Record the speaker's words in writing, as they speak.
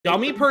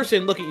Dummy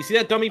person, look, you see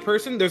that dummy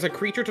person? There's a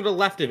creature to the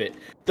left of it.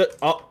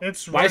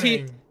 It's why is he?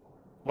 running.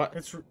 What?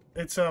 It's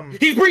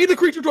He's bringing the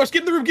creature to us. Get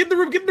in the room. Get in the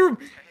room. Get in the room.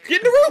 Get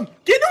in the room.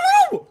 Get in the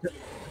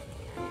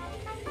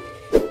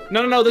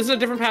room. No. This is a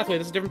different pathway.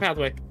 This is a different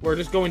pathway. We're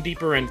just going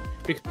deeper in. Oh.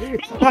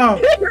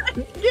 Get in the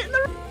room. Get in the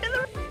room.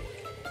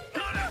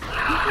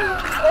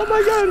 Oh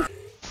my god.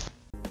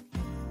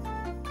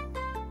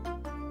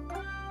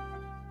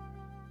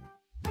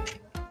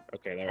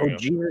 Okay, there we go.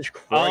 Jesus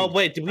Christ. Oh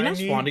wait, did we not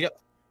spawn together?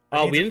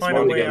 Oh, we didn't find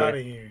spawn a way together. out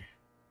of here.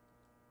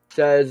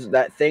 Says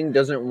that thing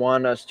doesn't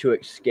want us to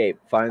escape.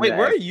 Find Wait, the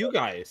where are exit. you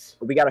guys?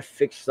 We gotta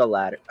fix the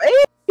ladder.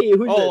 Hey,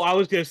 who's Oh, this? I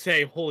was gonna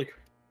say, holy.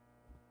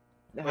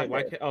 Wait,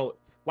 why?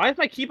 Why is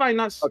my keybind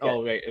not? Okay.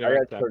 Oh wait, I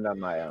gotta turn on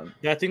my own.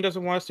 that thing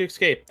doesn't want us to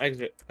escape.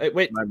 Exit.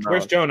 Wait, My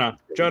where's mouse. Jonah?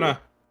 Jonah,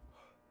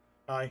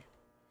 Hi.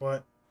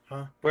 What?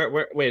 Huh?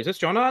 where? Wait, is this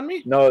Jonah on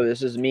me? No,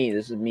 this is me.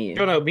 This is me.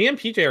 Jonah, me and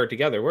PJ are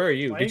together. Where are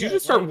you? Why Did you guys-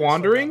 just start why you guys so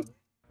wandering?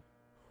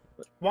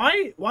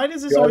 loud? Why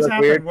does this Do I always look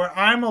happen weird? where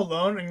I'm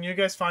alone and you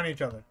guys find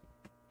each other?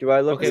 Do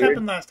I look Okay. This weird?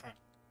 happened last time.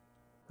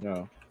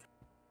 No.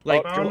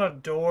 Like, I found a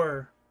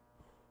door.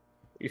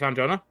 you found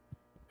Jonah?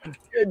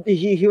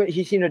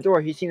 He's seen a door.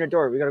 He's seen a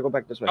door. We gotta go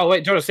back this way. Oh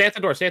wait, Jonah, stay at the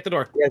door. Stay at the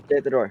door. Yeah, stay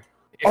at the door.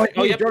 Oh,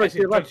 Oh, yep. Jonah, I to see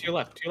your it. left. To your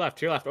left. To your left.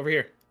 To your left. Over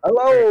here.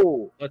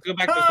 Hello. Let's go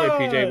back this way,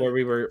 PJ, where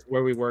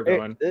we were Hey,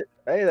 going.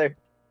 hey there.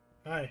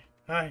 Hi.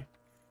 I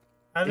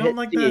don't Hit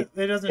like C. that.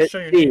 It doesn't Hit show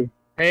your C. name.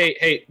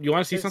 Hey, you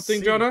want to see Let's something,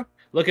 see. Jonah?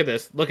 Look at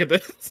this. Look at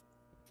this.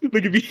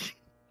 Look at me.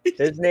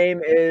 His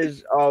name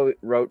is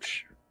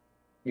Roach.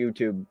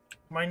 YouTube.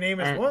 My name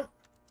is Alright. what?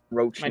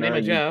 Roach. My name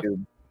is Jeff.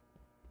 YouTube.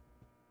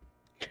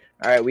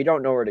 All right, we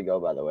don't know where to go,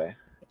 by the way.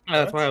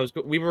 That's why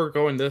we were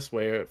going this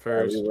way at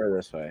first. We were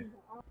this way.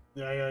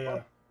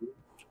 Yeah.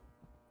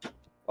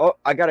 Oh,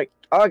 I got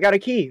a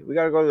key. We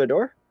gotta go to the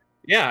door.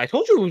 Yeah, I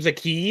told you it was a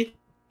key.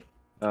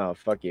 Oh,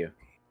 fuck you.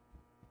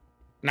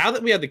 Now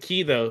that we have the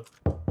key, though.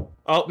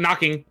 Oh,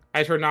 knocking. I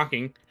just heard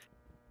knocking.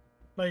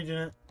 No, you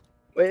didn't.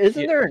 Wait,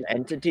 isn't Yeah. there an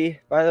entity,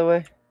 by the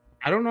way?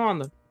 I don't know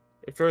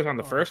if it was on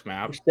the first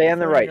map. Stay on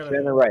the Before we right. gotta Stay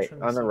on the right.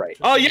 turn On this the up right.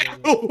 to- Oh yeah!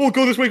 Oh,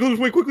 go this way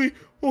quickly!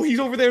 Oh, he's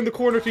over there in the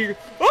corner to you.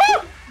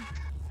 Oh!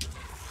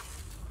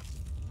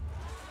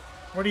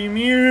 What do you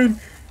mean?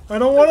 I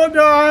don't want to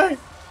die.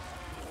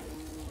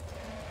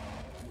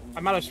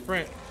 I'm out of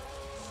sprint.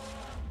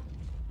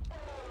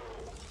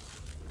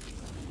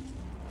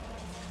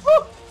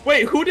 Oh!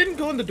 Wait, who didn't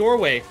go in the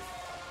doorway?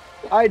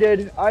 I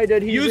did.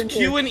 He's Use in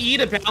Q and E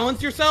to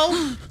balance yourself?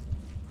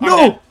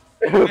 No!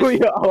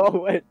 We all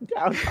went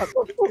down on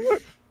the floor.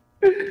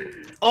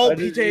 Oh, I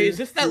didn't PJ, is use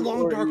this that Q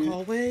long or dark E.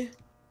 hallway?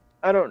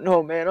 I don't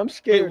know, man. I'm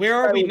scared. Wait, where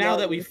are we now Without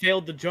that we me.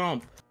 failed the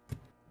jump?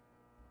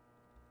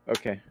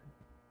 Okay.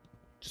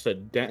 Just a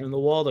dent in the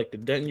wall, like the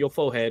dent in your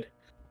forehead.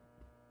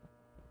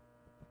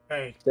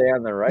 Hey. Stay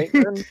on the right,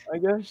 then, I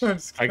guess. I'm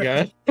just I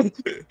kidding. guess.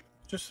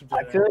 Just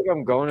I feel like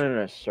I'm going in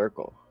a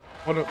circle.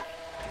 What a-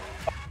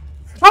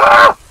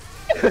 Ah!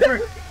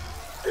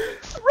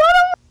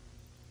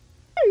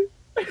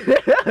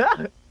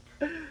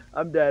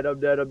 I'm dead. I'm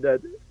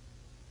dead.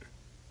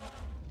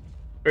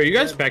 Are you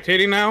guys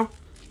spectating now?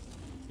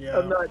 Yeah.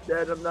 I'm not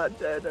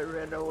dead. I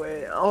ran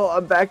away. Oh,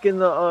 I'm back in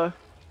the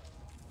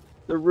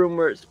room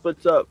where it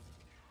splits up.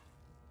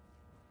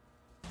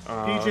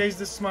 PJ's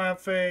the smile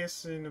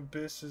face, and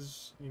Abyss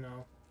is,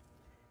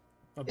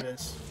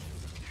 Abyss.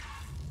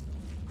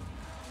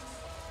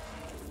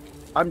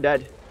 I'm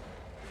dead.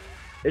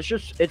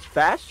 It's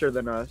faster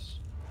than us.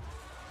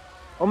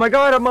 Oh my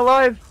god, I'm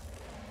alive.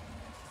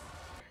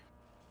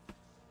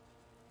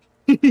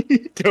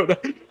 Don't.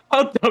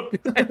 How dumb is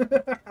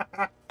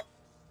that?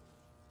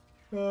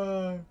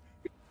 Hello?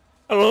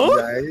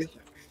 Guys.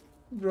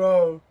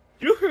 Bro.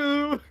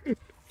 Yoo-hoo!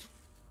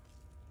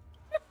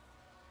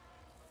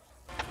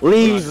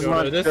 Leave,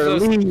 Jonah, monster,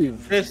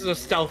 leave. This is a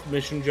stealth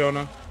mission,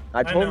 Jonah.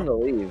 I told him know.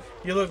 to leave.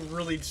 You look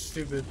really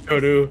stupid.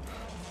 Do-do.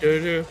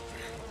 Do-do.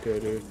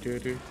 Do-do.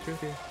 Do-do.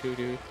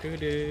 Do-do.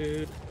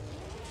 Do-do.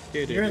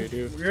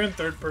 Do-do. You're in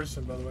third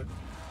person, by the way.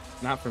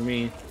 Not for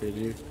me.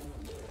 Do-do.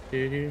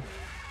 Do-do.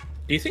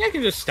 Do you think I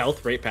can just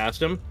stealth right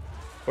past him?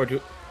 Or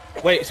do...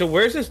 Wait, so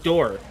where's this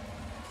door?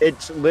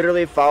 It's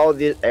literally follow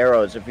the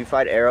arrows. If you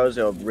find arrows,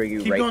 it'll bring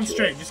you Keep right going to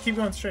straight. it. Just keep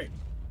going straight.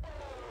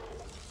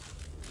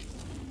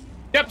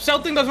 Yep,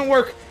 stealthing doesn't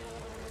work.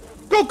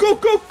 Go, go,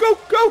 go, go,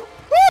 go!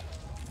 Ah!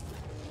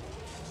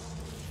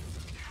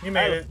 You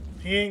made it.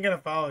 He ain't gonna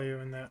follow you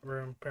in that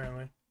room,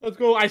 apparently. Let's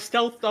go. I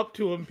stealthed up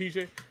to him,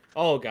 PJ.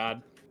 Oh,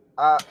 God.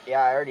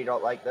 Yeah, I already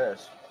don't like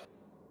this.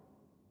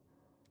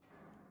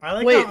 I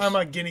like Wait. how I'm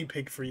a guinea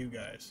pig for you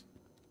guys.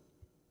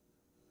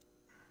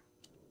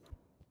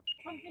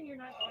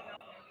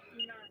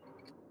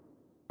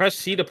 Press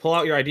C to pull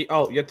out your ID.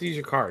 Oh, you have to use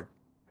your card.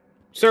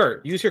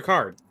 Sir, use your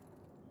card.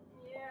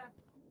 Yeah.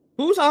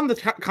 Who's on the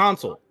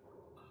console?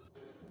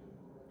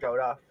 Showed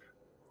off.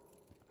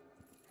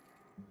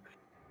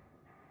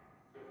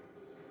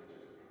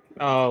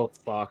 Oh,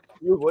 fuck.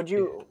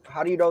 Dude,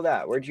 how do you know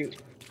that? Where'd you...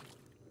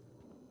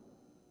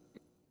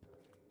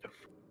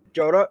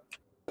 Joda?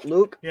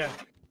 Luke? Yeah.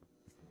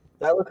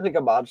 That looks like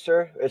a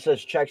mobster. It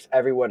says checks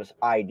everyone's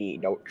ID.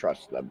 Don't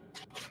trust them.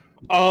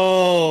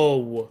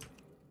 Oh.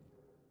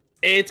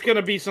 It's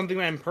gonna be something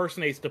that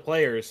impersonates the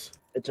players.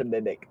 It's a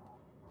mimic.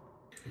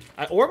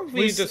 Or if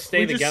we just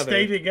stay together. Just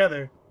stay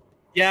together.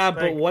 Yeah, Like,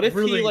 but what if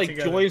really he like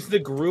together. joins the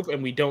group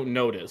and we don't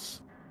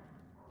notice?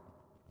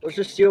 Let's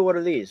just steal one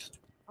of these.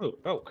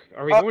 Oh,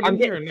 are we going I'm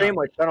in here or getting not?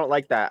 sandwich. I don't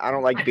like that. I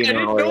don't like being I an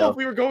didn't know Oreo. if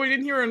we were going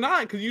in here or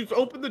not because you just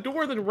opened the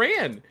door then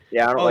ran.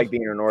 Yeah, I don't like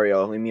being an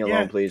Oreo. Leave me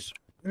alone, please.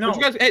 No,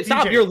 You guys, hey,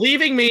 stop! PJ. You're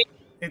leaving me.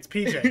 It's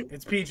PJ.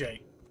 It's PJ.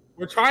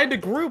 We're trying to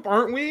group,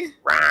 aren't we?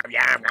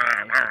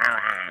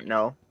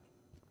 No.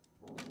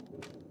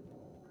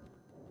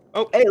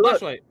 Oh, Hey, look.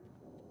 flashlight!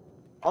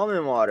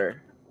 Almond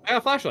water. I got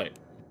a flashlight.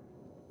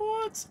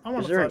 What? I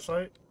want Is a there-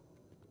 flashlight.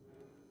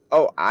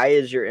 Oh, I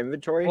is your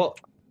inventory? Well,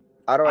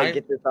 How do I I-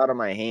 get this out of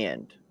my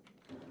hand?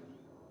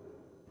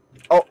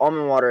 Oh,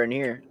 almond water in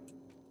here.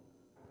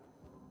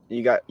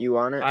 You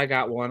on it? I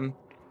got one.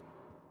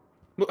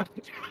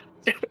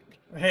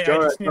 Hey,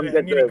 Jonah, I just need come to, I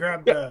get need to the-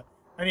 grab the.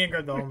 I need to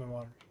grab the almond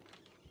water.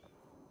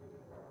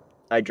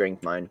 I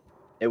drank mine.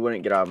 It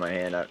wouldn't get out of my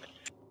hand.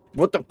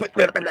 What the?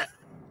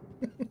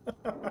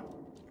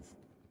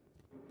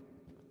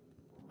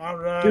 All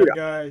right, Dude,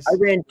 guys. I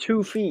ran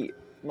 2 feet.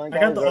 My I God,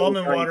 got the I was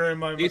almond trying- water in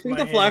my. Do you think my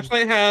the hand.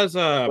 flashlight has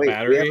a Wait,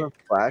 battery? we have a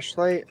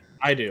flashlight?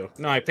 I do.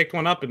 No, I picked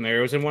one up in there.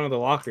 It was in one of the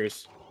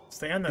lockers.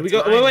 Stay on that. Do we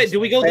go? Wait. Do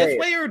we go Hey. this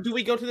way or do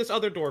we go to this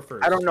other door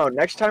first? I don't know.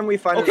 Next time we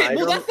find Okay, an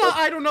well item, that's not.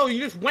 I don't know. You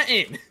just went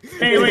in.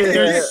 Hey, wait,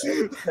 there's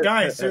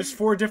guys. There's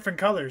 4 different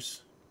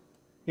colors.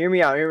 Hear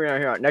me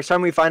out. Next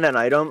time we find an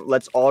item,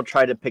 let's all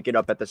try to pick it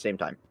up at the same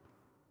time.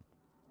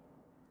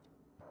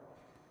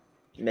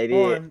 Maybe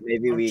Hold on.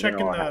 maybe I'm we can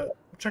checking all have the. it.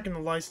 I'm checking the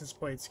license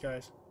plates,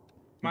 guys.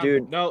 Come on.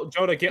 Dude, No,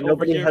 Jonah, get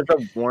Nobody over here.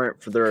 has a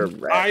warrant for their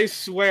arrest. I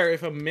swear,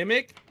 if the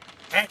mimic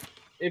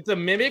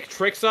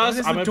tricks Why us,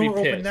 does I'm the gonna door be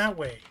open pissed. that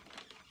way?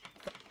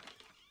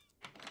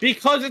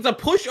 Because it's a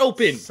push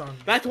open. Son.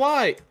 That's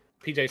why.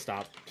 PJ,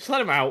 stop. Just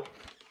let him out.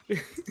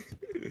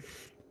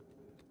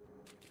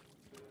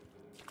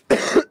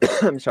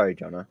 I'm sorry,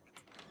 Jonah.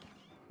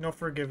 No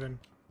forgiven.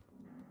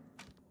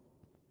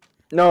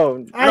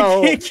 No, I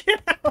no, can't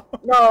get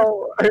out.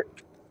 no.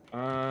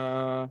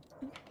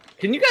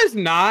 Can you guys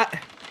not?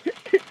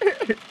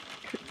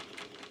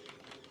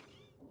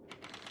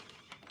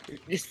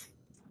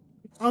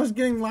 I was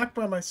getting locked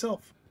by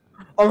myself.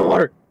 Almond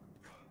water.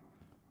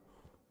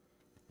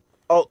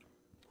 Oh,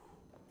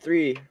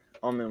 3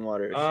 almond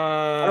waters.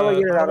 How do I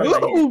get it out of my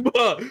hand?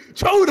 Noob!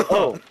 Jonah!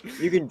 Oh,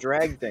 you can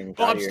drag things.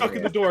 Oh, out I'm of your stuck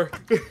in the hand. door.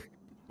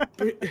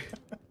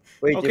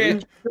 Wait, Okay. did we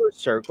just do a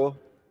circle?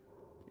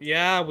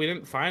 Yeah, we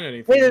didn't find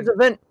anything. Hey, there's a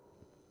vent.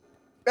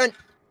 That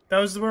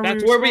was where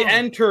That's we where we spawned.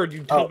 entered,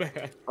 you Oh.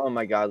 dumbass. Oh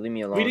my God, leave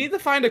me alone. We need to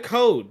find a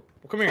code.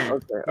 Come here. Okay, We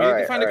need to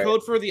alright, find a alright.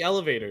 code for the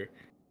elevator.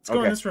 Let's go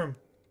in Okay. this room.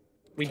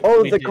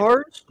 Oh, We the did.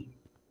 cars?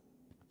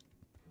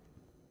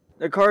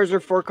 The cars are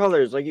 4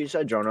 colors, like you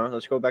said, Jonah.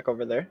 Let's go back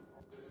over there.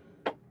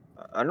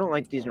 I don't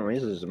like these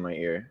noises in my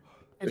ear.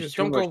 I There's just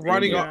too don't go much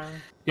running danger. off.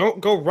 Don't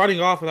go running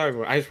off with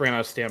everyone. I just ran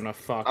out of stamina.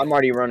 Fuck. I'm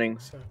already running.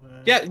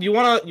 Yeah, you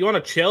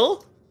wanna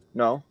chill?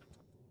 No.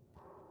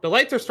 The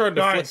lights are starting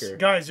to Guys, flicker.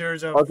 guys,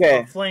 there's a,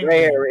 Okay. a flame.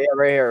 Right here,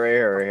 right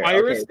here.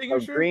 Fire Okay, so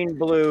extinguisher? green,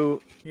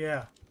 blue,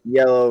 Yeah.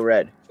 yellow,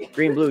 red.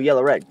 Green, blue,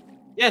 yellow, red.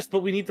 Yes, but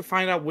we need to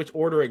find out which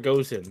order it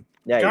goes in.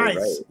 Yeah, Guys,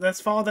 you're right. let's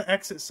follow the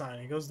exit sign.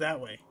 It goes that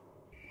way.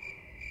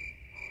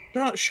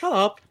 Shut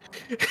up.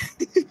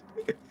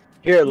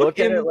 Here, look look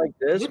at in- it like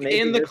this. look Maybe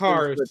in the this is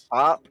cars. the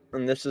top,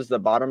 and this is the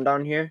bottom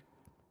down here.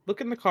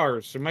 Look in the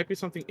cars. There might be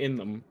something in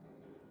them,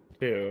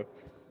 too.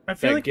 I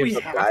feel That like we gives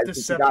up, have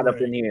Guys, to what you got up in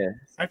separate.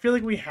 here. I feel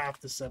like we have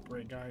to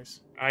separate,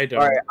 guys. I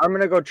don't. All right, I'm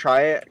gonna go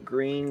try it.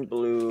 Green,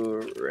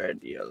 blue, red,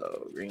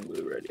 yellow. Green,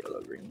 blue, red,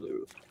 yellow. Green,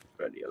 blue,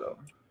 red, yellow.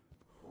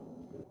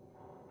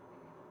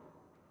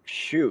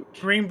 Shoot.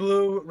 Green,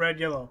 blue, red,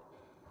 yellow.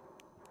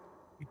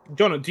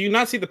 Jonah, do you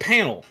not see the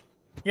panel?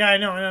 Yeah, I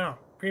know.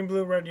 Green,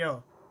 blue, red,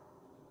 yellow.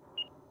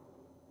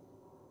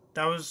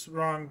 That was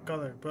wrong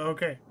color, but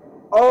okay.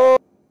 Oh.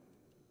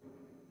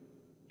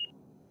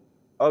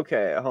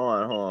 Okay, hold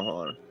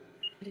on.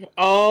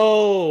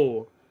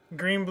 Oh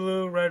Green,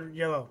 blue, red,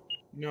 yellow.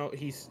 no,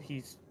 he's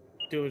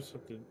doing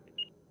something.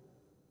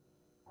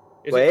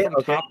 Is Wait, it from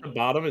okay. top to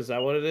bottom? Is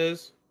that what it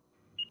is?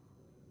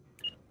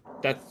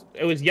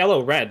 It was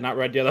yellow red, not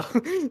red yellow.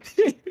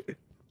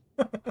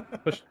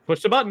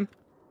 push the button.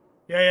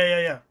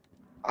 Yeah.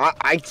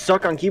 I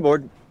suck on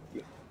keyboard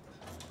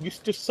You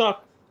just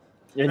suck.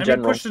 in I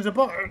general. push the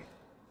button.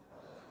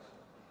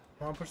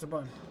 I want to push the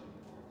button.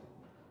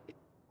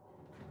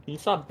 Can you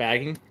stop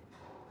bagging?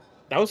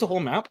 That was the whole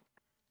map.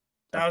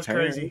 That was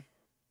Apparently. crazy.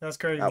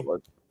 That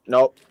was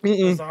Nope.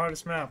 the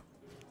hardest map.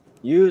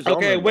 Use.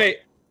 Okay, almond. wait.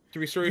 To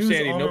restore your Use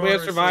sanity. all Nobody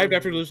has our survived sanity.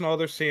 after losing all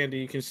their sanity.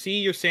 You can see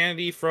your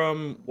sanity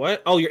from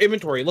what? Oh, your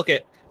inventory. Look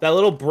at that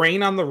little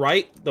brain on the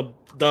right.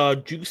 The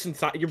juice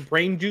inside your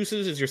brain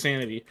juices is your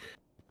sanity.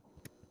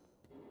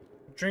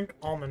 Drink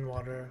almond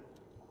water.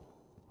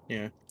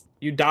 Yeah.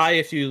 You die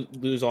if you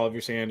lose all of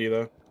your sanity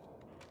though.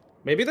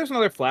 Maybe there's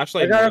another I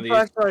flashlight in got one a of these.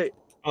 flashlight.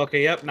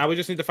 Okay, yep. Now we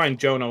just need to find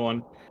Jonah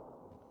one.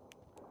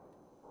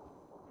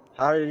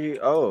 How did you?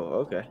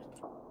 Oh, okay.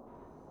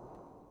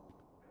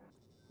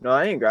 No,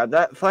 I didn't grab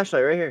that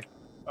flashlight right here.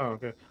 Oh,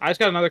 okay. I just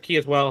got another key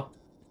as well.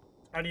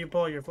 How do you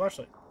pull your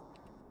flashlight?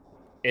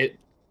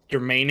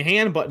 Your main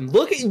hand button.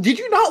 Look at. Did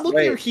you not look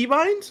at your Wait.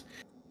 keybinds?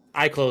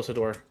 I closed the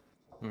door.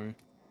 Alright.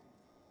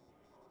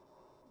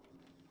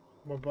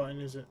 What button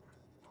is it?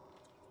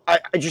 I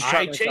just I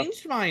shot myself.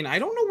 changed mine. I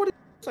don't know what it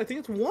is. I think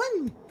it's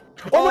 1.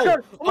 Oh my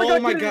god! Oh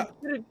my get it, god!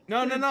 get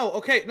it. No.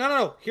 Okay,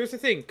 no. Here's the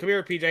thing. Come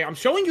here, PJ. I'm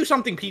showing you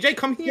something. PJ,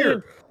 come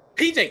here.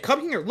 PJ,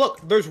 come here.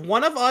 Look, there's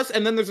one of us,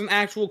 and then there's an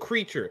actual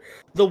creature.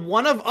 The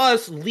one of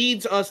us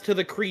leads us to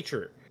the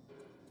creature.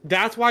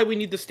 That's why we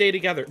need to stay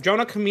together.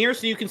 Jonah, come here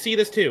so you can see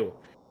this too.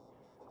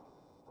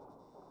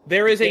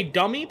 There is a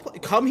dummy.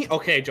 Come here.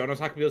 Okay, Jonah's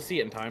not gonna be able to see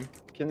it in time.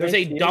 There's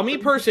a dummy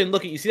person.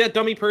 Look, you see that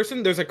dummy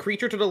person? There's a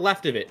creature to the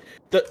left of it.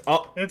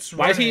 It's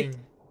why running. is he?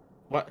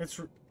 What? It's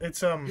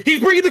He's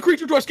bringing the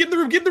creature to us. Get in the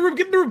room. Get in the room.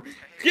 Get in the room.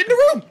 Get in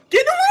the room.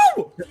 Get in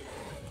the room.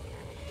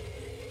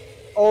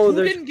 Oh, Who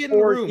there's didn't get in the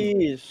 4 room?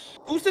 keys.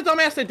 Who's the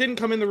dumbass that didn't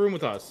come in the room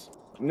with us?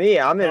 Me,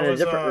 I'm in That a was,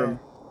 different room.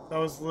 That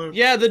was Luke.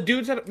 Yeah, the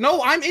dudes that.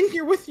 No, I'm in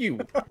here with you.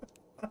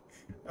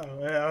 Oh,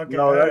 yeah, okay.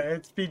 No,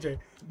 It's PJ.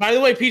 By the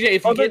way, PJ,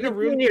 if you get in the there's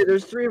 3 room. here.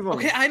 There's 3 of them.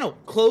 Okay, I know.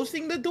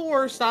 Closing the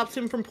door stops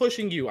him from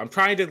pushing you. I'm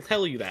trying to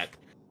tell you that.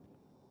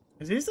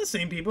 Is these the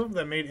same people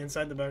that made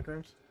Inside the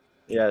Backrooms?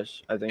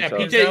 Yes, I think Yeah, so.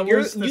 PJ, That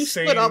was the you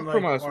split up same,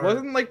 from like, us. art.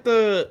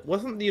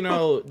 Wasn't you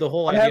know the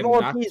whole I idea? have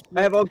all not- keys.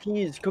 I have all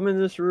keys. Come in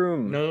this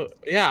room. No,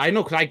 yeah, I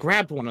know, because I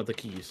grabbed one of the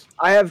keys.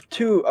 I have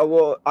 2.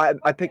 Well,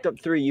 I picked up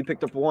 3. You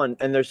picked up 1,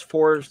 and there's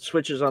 4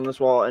 switches on this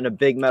wall and a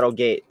big metal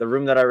gate. The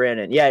room that I ran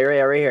in. Yeah,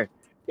 right here.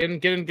 Get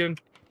in.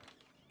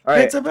 All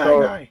right. It's a bad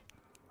so guy.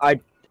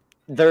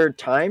 they're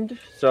timed,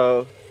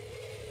 so.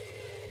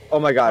 Oh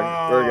my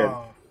God, we're good.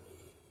 Oh.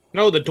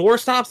 No, the door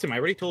stops him. I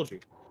already told you.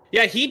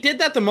 Yeah, he did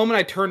that the moment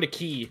I turned a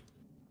key.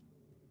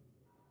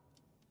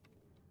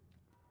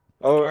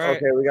 Oh, All right.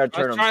 okay, we gotta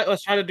turn them.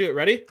 Let's try to do it.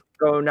 Ready?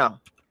 Go now.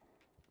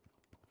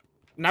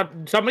 Now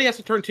somebody has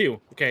to turn 2.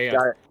 Okay, yeah.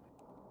 Got it.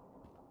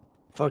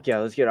 Fuck yeah,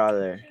 let's get out of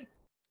there.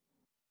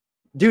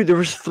 Dude, there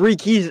was 3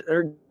 keys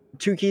or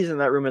 2 keys in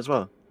that room as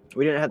well.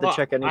 We didn't have to Well,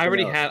 check anything. I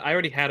else.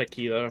 already had a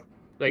key though.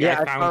 Like, Yeah,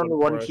 I found one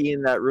one for us. key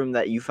in that room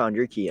that you found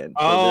your key in. So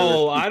Oh, there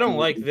were 2 I don't keys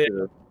like in this. each of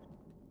them.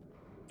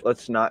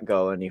 Let's not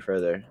go any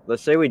further.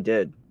 Let's say we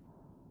did.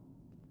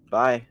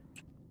 Bye.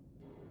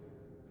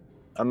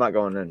 I'm not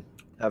going in.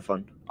 Have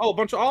fun. Oh, a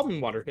bunch of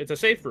almond water. It's a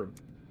safe room.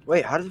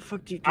 Wait, how the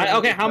fuck do you?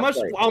 Okay, how much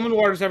almond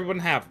water does everyone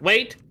have?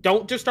 Wait,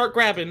 don't just start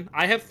grabbing.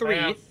 I have 3.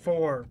 I have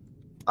 4.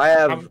 I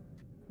have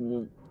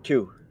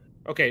 2.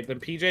 Okay, then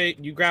PJ,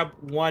 you grab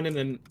 1, and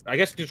then I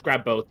guess just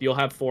grab both. You'll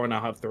have 4, and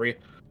I'll have 3.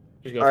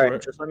 Just go All for right,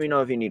 it. just let me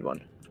know if you need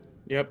one.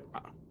 Yep.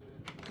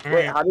 Wait,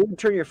 Alright. how do you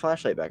turn your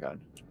flashlight back on?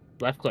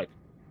 Left click.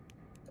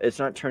 It's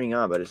not turning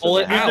on, but it's Pull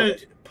in it my hand.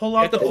 out. Pull You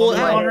out have to the pull it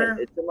almond out. water.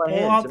 It's in my Pull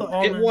hand. out It's in the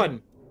my- Get almond.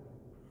 1.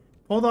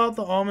 Pull out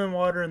the almond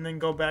water and then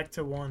go back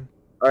to 1.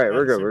 All right,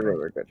 we're That's good. We're super. good.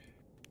 We're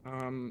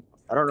good.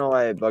 I I don't know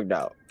why it bugged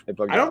out. It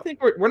bugged don't out.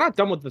 think we're not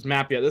done with this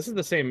map yet. This is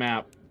the same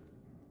map,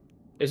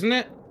 isn't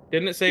it?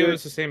 Didn't it say it Dude.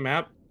 was the same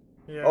map?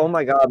 Yeah. Oh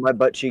my god, my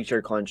butt cheeks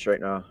are clenched right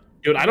now.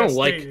 Dude, I You don't gotta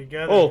like. stay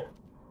together. Oh,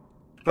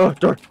 Oh,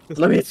 door.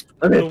 Let me.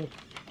 Let me. Oh,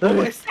 Let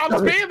me. stop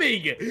let me.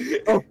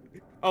 spamming! Oh.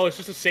 Oh, it's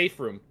just a safe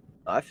room.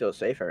 I feel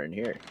safer in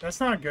here. That's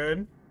not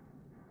good.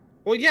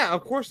 Well, yeah,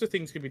 of course the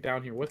things could be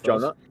down here with us.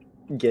 Jonah,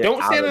 get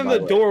Don't out stand of in my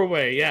the way.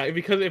 doorway, yeah,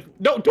 because if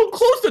don't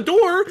close the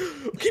door.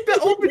 Keep that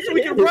open so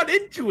we can run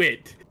into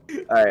it.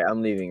 All right,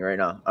 I'm leaving right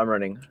now. I'm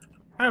running.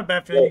 I have a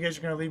bad feeling you guys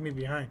are gonna leave me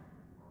behind.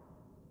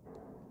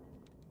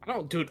 I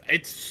don't, dude.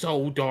 It's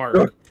so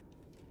dark.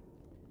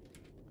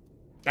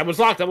 That one's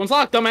locked. That one's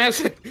locked,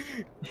 dumbass.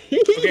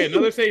 Okay,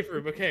 another safe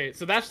room. Okay,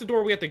 so that's the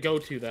door we have to go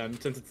to then,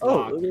 since it's Oh,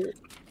 locked. look at it.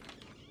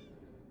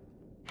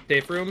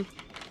 Safe room.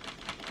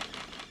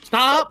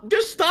 Stop!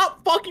 Just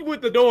stop fucking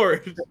with the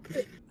door.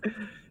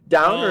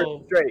 Down Oh.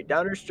 or straight?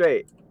 Down or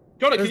straight?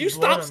 Jonah, can There's you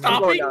stop blood on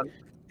I'm going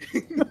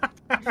stopping?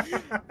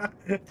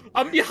 down.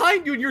 I'm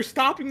behind you and you're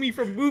stopping me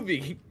from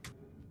moving.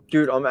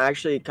 Dude, I'm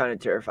actually kind of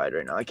terrified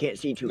right now. I can't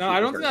see 2 No, feet I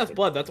in don't think front of that's me.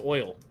 blood. That's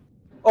oil.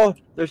 Oh,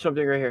 there's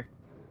something right here.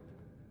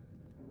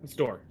 It's a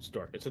door. It's a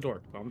door. It's a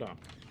door. Calm down.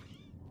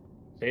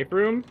 Safe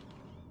room.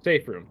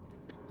 Safe room.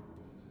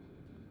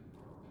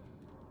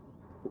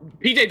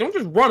 PJ, don't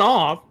just run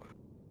off.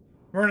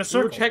 We're in a We're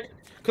circle. check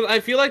because I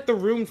feel like the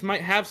rooms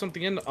might have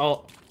something in.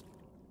 Oh,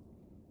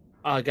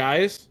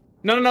 guys.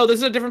 No. This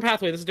is a different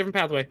pathway. This is a different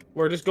pathway.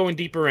 We're just going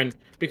deeper in.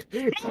 Because...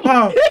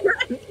 Oh,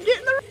 Get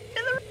in the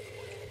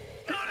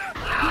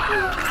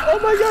Oh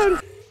my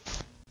god!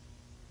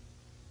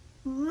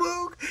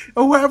 Luke,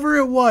 whoever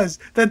it was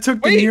that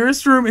took the Wait.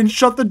 nearest room and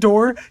shut the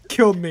door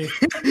killed me.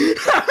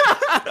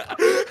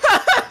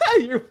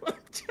 You're...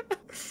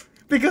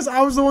 Because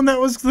I was the one that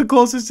was the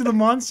closest to the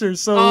monster.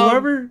 So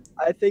whoever.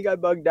 I think I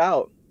bugged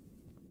out.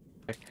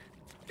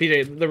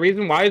 PJ, the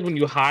reason why is when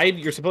you hide,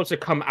 you're supposed to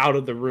come out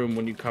of the room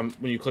when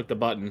you click the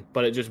button,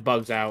 but it just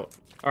bugs out.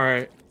 All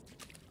right.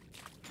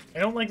 I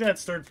don't like that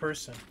it's third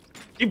person.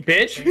 You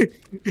bitch.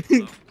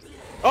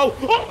 Oh!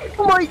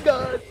 Oh my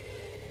god!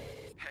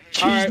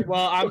 Alright,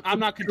 well, I'm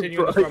not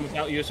continuing this run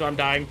without you, so I'm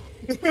dying.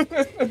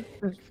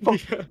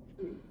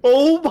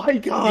 Oh my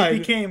god!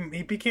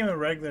 He became a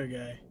regular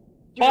guy.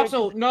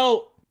 Also,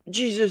 no.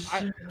 Jesus.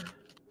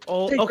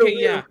 Oh, Take okay,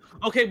 the yeah. wheel.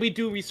 Okay, we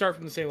do restart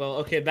from the same level.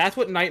 Okay, that's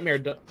what Nightmare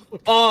does.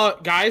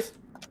 Guys,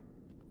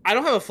 I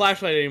don't have a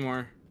flashlight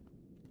anymore.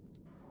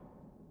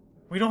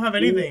 We don't have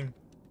anything.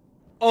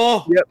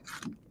 Oh. Yep.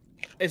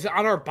 Is it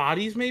on our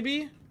bodies,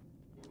 maybe?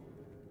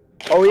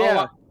 Oh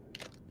yeah.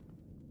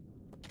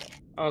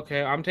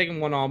 Okay, I'm taking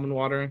 1 almond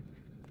water.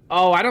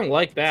 Oh, I don't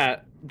like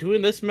that.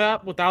 Doing this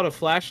map without a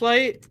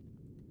flashlight?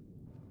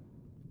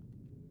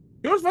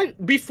 You know what's funny?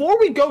 Before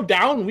we go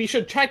down, we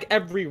should check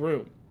every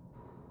room.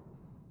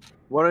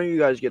 Why don't you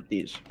guys get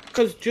these?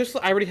 Because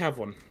I already have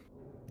one.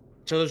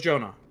 So there's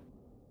Jonah.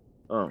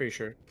 Oh. Pretty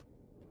sure.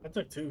 I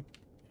took 2.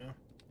 Yeah.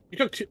 You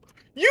took 2.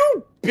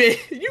 You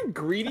you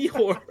greedy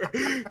whore.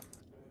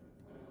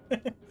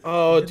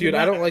 Oh, dude,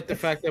 I don't like the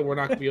fact that we're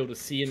not gonna be able to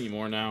see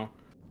anymore now.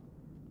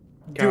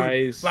 Dude,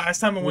 Guys. last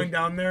time I went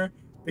down there,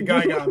 the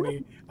guy got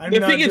me. I'm The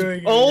not thing is, doing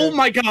it oh again.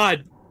 my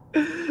god!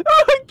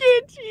 Oh, I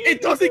can't see it.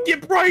 It doesn't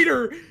get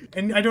brighter!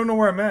 And I don't know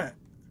where I'm at.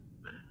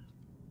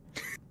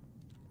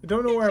 I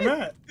don't know where I'm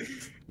at.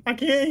 I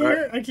can't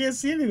hear. I can't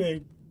see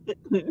anything.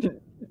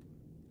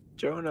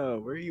 Jonah,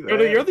 where are you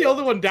Jonah, at? you're the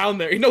only one down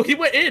there. No, he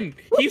went in.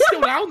 He's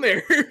still down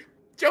there.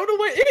 Jonah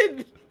went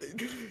in.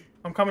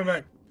 I'm coming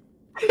back.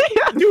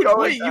 Dude, Going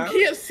wait, down.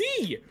 you can't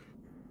see.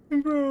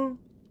 Bro.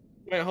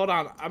 Wait, hold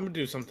on. I'm gonna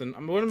do something.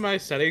 I'm going to my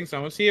settings. I'm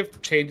gonna see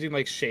if changing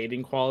like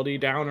shading quality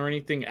down or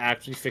anything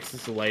actually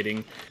fixes the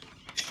lighting.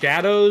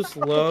 Shadows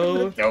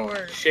low.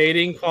 Door.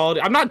 Shading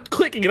quality. I'm not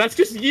clicking. That's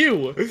just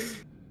you.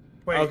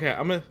 Wait. Okay,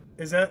 I'm gonna.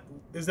 Is that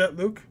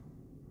Luke?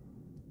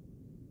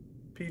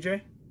 PJ?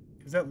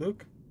 Is that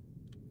Luke?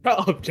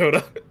 Oh,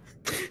 Jonah.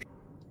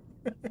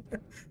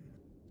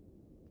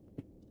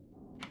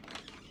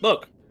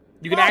 Look,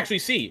 you can actually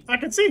see. I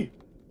can see.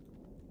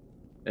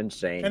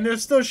 Insane. And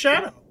there's still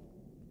shadow.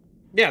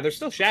 Yeah, there's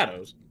still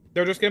shadows.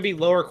 They're just gonna be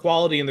lower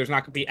quality, and there's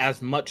not gonna be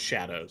as much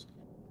shadows.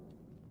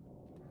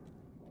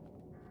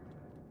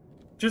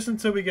 Just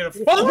until we get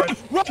a. Oh,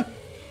 run!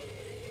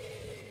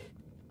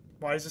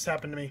 Why does this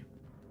happen to me?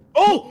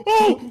 Oh!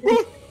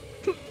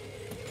 Run!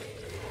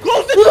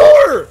 Close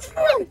the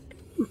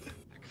door!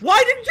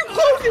 Why didn't you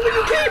close it when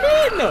you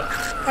came in?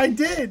 I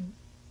did.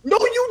 No,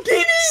 you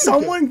didn't.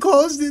 Someone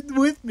closed it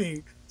with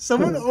me.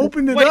 Someone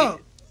opened it Wait. up.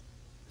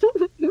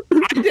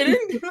 I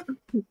didn't.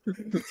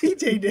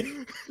 PJ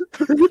did.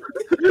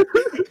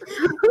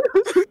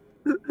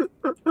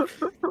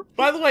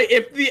 By the way,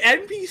 if the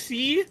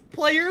NPC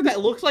player that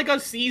looks like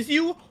us sees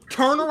you,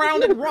 turn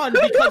around and run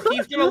because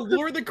he's gonna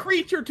lure the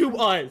creature to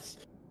us.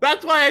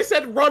 That's why I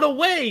said run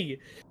away.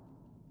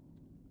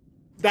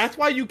 That's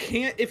why you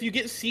can't. If you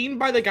get seen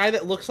by the guy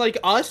that looks like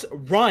us,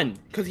 run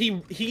because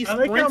he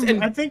sprints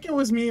and. I think it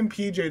was me and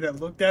PJ that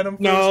looked at him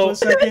for No. a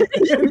second.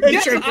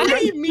 Yes,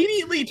 I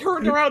immediately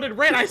turned around and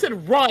ran. I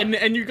said run,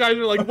 and you guys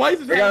were like, "Why is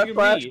this I got a happening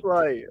to me?"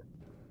 flashlight.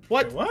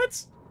 What?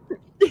 What?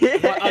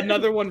 What?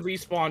 Another one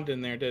respawned in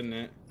there, didn't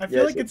it? I feel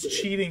Yes, like it it's did.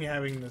 cheating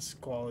having this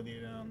quality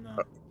down now.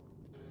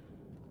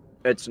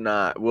 It's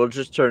not. We'll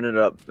just turn it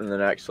up in the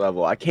next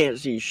level. I can't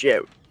see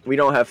shit. We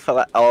don't have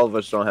all of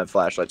us don't have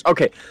flashlights.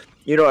 Okay,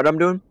 you know what I'm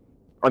doing?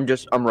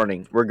 I'm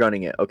running. We're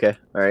gunning it. Okay,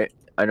 all right.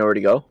 I know where to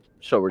go,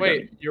 so we're gunning.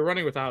 Wait, you're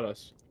running without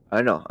us.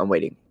 I know. I'm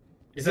waiting.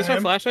 Is Is this that our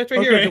him? flashlights right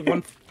here? Or is it Okay.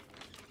 one?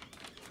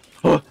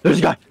 Oh, there's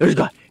a guy. There's a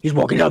guy. He's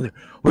walking down there.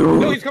 Wait, wait,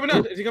 No, wait. he's coming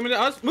down. Is he coming to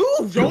us?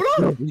 Move, Jonah!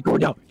 No, he's going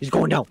down. He's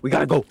going down. We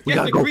gotta go. We Yes,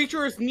 gotta the go.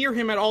 creature is near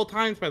him at all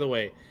times. By the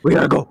way. We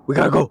gotta go. We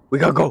gotta go. We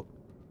gotta go.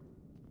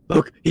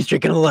 Look, he's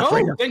taking a left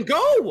right Go, now. then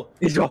go!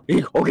 He's go.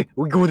 Okay,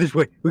 we go this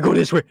way. We go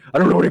this way. I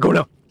don't know where to go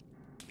now.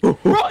 Oh,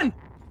 oh. Run!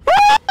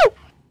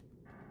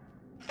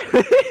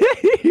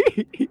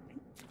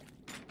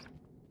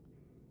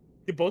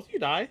 Did both of you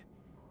die?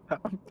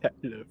 I'm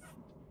dead.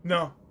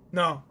 No,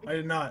 I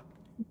did not.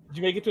 Did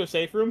you make it to a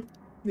safe room?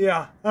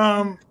 Yeah.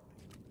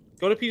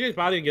 Go to PJ's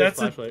body and get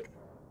That's a it. flashlight.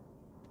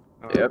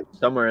 Yep,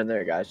 somewhere in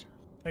there, guys.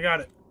 I got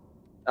it.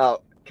 Oh,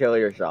 kill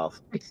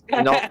yourself.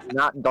 No,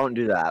 don't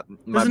do that.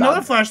 There's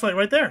another flashlight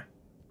right there.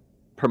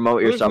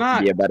 Promote There's yourself not.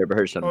 to be a better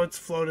person. Oh, it's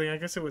floating. I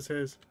guess it was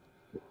his.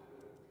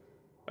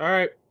 All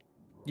right,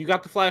 you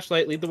got the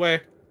flashlight. Lead the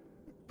way.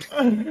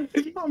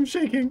 I'm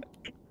shaking.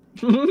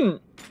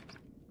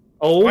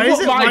 Oh Why is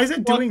it? my Why is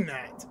it fuck- doing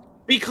that?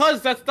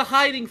 Because that's the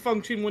hiding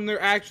function when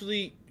they're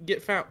actually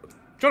get found.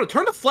 Jonah,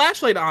 turn the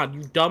flashlight on,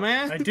 you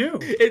dumbass. I do.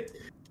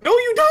 No,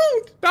 you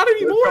don't. Not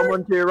There's anymore.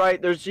 someone to your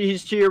right.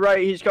 He's to your right.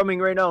 He's coming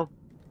right now.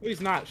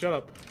 He's not. Shut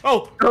up.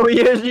 Oh, Oh, he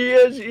is.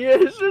 He's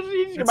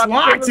It's about to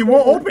locked. kill It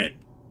won't open.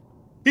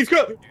 he's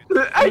good.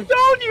 I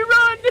told you,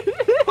 run.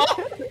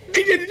 Oh,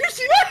 did you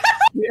see that?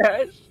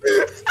 Yes.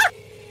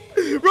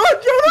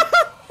 Run,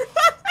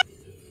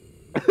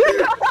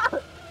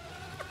 Jonah.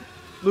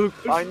 Luke,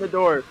 find the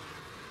door.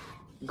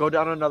 Go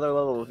down another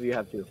level if you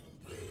have to.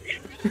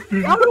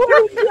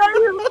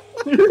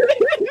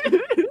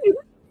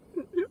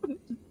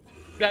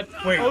 That,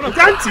 Wait, oh, no.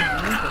 Dante!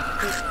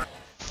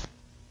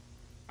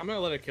 I'm gonna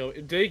let it kill.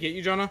 Did he get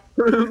you, Jonah?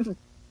 It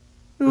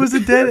was a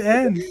dead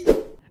end.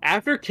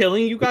 After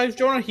killing you guys,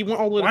 Jonah, he went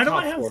all the way to Why the do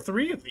top I have floor.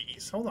 3 of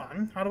these? Hold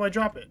on. How do I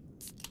drop it?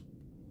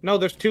 No,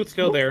 there's 2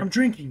 still there. I'm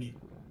drinking it.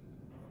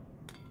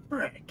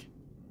 Frick.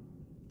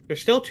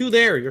 There's still 2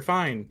 there. You're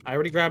fine. I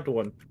already grabbed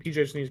one. PJ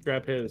just needs to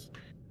grab his.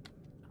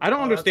 I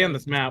don't understand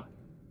this map.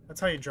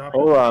 That's how you drop it.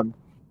 Hold on.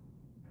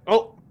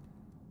 Oh.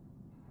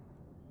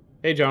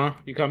 Hey, Jonah.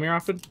 You come here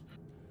often?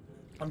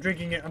 I'm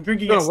drinking it. I'm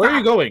drinking Jonah, it. where are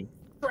you going?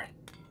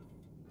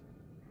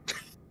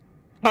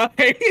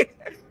 Hi.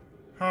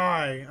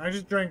 Hi. I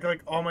just drank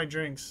like all my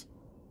drinks.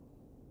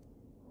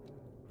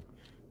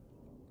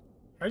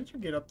 How did you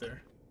get up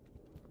there?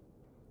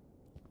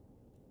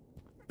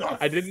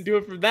 I didn't do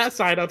it from that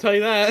side, I'll tell you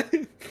that.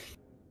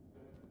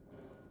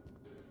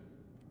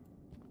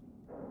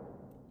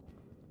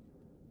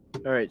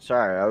 Alright,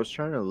 sorry. I was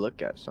trying to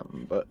look at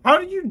something, but... How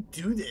do you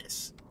do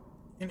this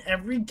in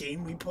every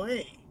game we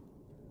play?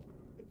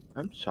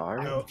 I'm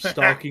sorry. Oh.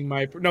 Stalking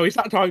my... No, he's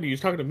not talking to you.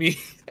 He's talking to me.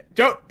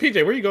 Joe, PJ,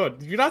 where are you going?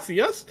 Did you not see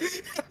us?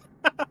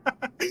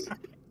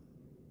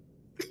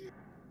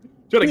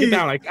 Jonah, get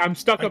down. I'm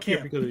stuck up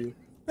here because of you.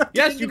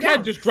 Yes, you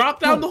can. Just drop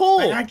down the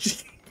hole. I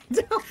actually...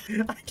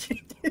 I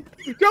can't.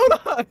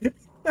 Jonah!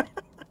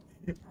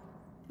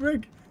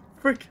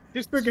 Frick.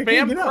 Just Frick, I spam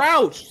can't get up.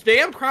 crouch.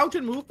 Spam crouch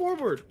and move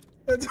forward.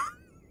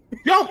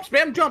 Jump.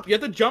 Spam jump. You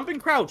have to jump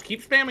and crouch.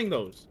 Keep spamming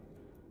those.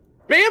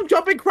 Spam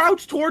jump and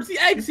crouch towards the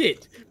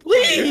exit.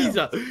 Please.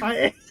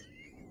 I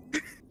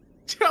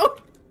Joe.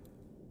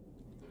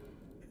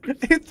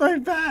 It's my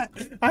fat.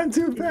 I'm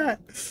too fat.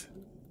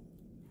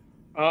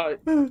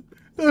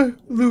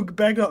 Luke,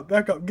 back up.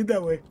 Get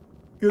that way.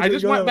 I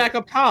just went back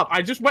up top.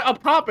 I just went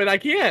up top and I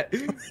can't.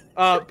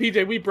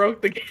 PJ, we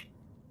broke the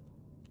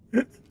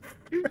game.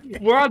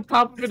 We're on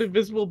top of an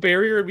invisible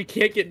barrier and we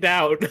can't get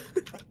down.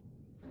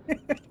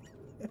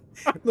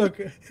 Look,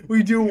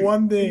 we do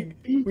one thing.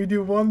 We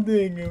do one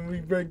thing and we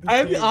break the I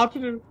have game. the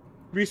option to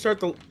restart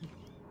the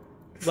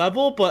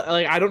level, but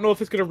like I don't know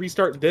if it's gonna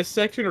restart this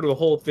section or the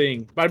whole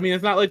thing. But I mean,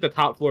 it's not like the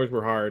top floors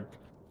were hard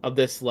of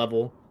this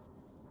level.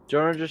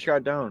 Jonah just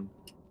got down.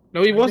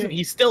 No, he wasn't.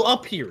 He's still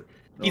up here.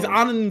 He's Oh.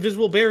 on an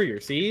invisible barrier.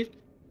 See?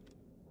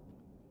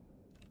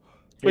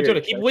 Wait,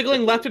 Jonah, keep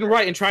wiggling left and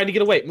right and trying to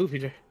get away. Move,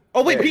 PJ.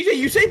 Oh wait, Hey. PJ,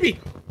 you saved me.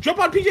 Jump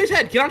on PJ's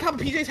head. Get on top of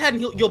PJ's head,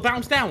 and you'll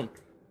bounce down.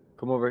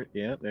 Come over.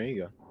 Yeah, there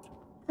you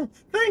go.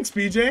 Thanks,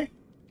 BJ.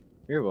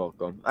 You're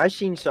welcome. I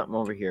seen something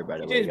over here, by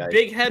the way, PJ's guys.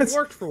 big head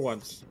worked for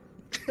once.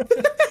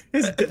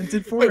 His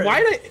dented forehead. Wait, why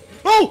did I?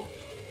 Oh!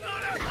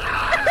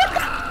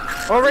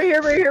 Oh, right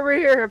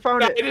here. I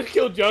found I it. just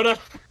killed Jonah.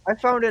 I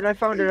found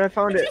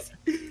it.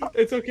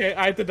 It's okay.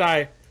 I have to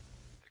die.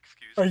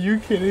 Are you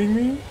kidding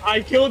me? I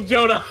killed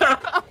Jonah.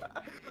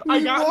 I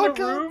got in the out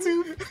room.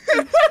 2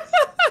 feet.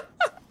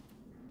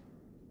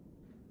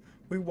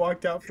 We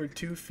walked out for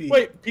 2 feet.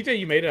 Wait, PJ,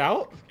 you made it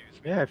out?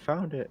 Yeah, I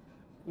found it.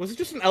 Was it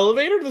just an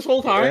elevator this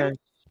whole time? Yeah.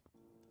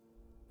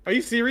 Are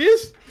you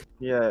serious?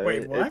 Yeah.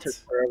 Wait, it what? took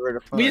forever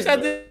to find. We just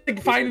had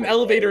to find an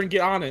elevator and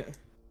get on it.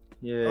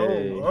 Yeah.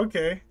 Oh,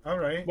 okay. All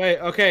right. Wait,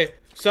 okay.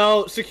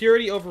 So,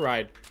 security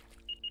override.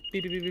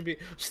 Beep, beep, beep, beep, beep.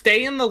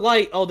 Stay in the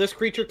light. Oh, this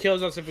creature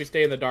kills us if we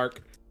stay in the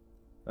dark.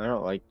 I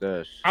don't like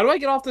this. How do I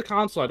get off the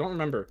console? I don't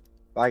remember.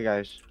 Bye,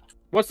 guys.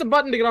 What's the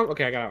button to get off?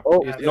 Okay, I got out.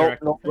 Oh, Use the no,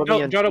 interact- no. let me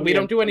No, in, Jonah, let we me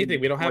don't in. do anything.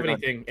 We don't have Oh my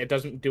God. anything. It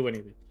doesn't do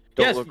anything.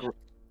 Don't Yes. look.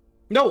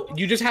 No,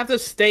 you just have to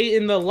stay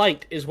in the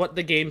light is what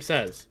the game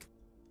says.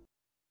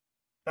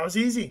 That was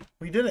easy.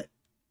 We did it.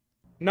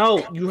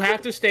 No, you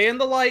have to stay in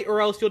the light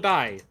or else you'll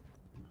die.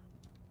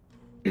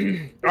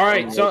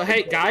 Alright, so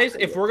hey guys,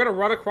 if we're gonna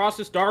run across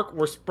this dark,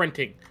 we're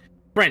sprinting.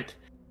 Sprint.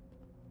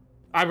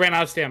 I ran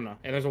out of stamina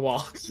and there's a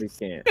wall. We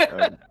can't.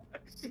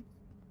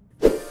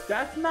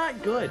 That's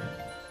not good.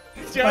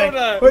 Like,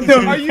 Jonah, what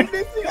the- are you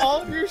missing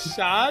all of your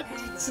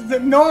shots?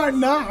 No, I'm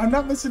not. I'm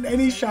not missing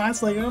any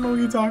shots. Like, I don't know what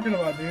you're talking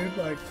about, dude.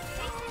 Like,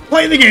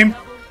 play the game.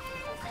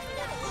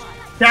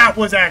 That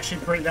was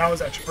actually pretty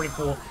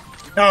cool.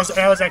 That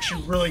was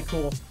actually really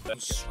cool. I'm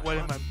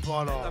sweating my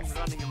butt off.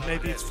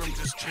 Maybe it's from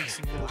just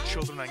chasing little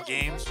children on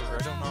games, or I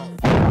don't know.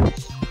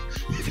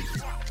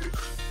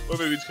 Or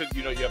maybe it's because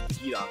you know you have to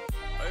eat on it.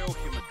 I owe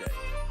him a day.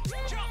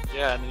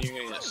 Yeah, and then you're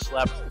gonna get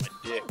slapped with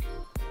my dick.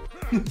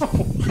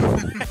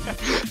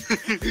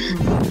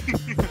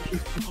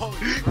 Holy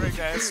frick,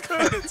 guys.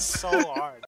 It's so hard.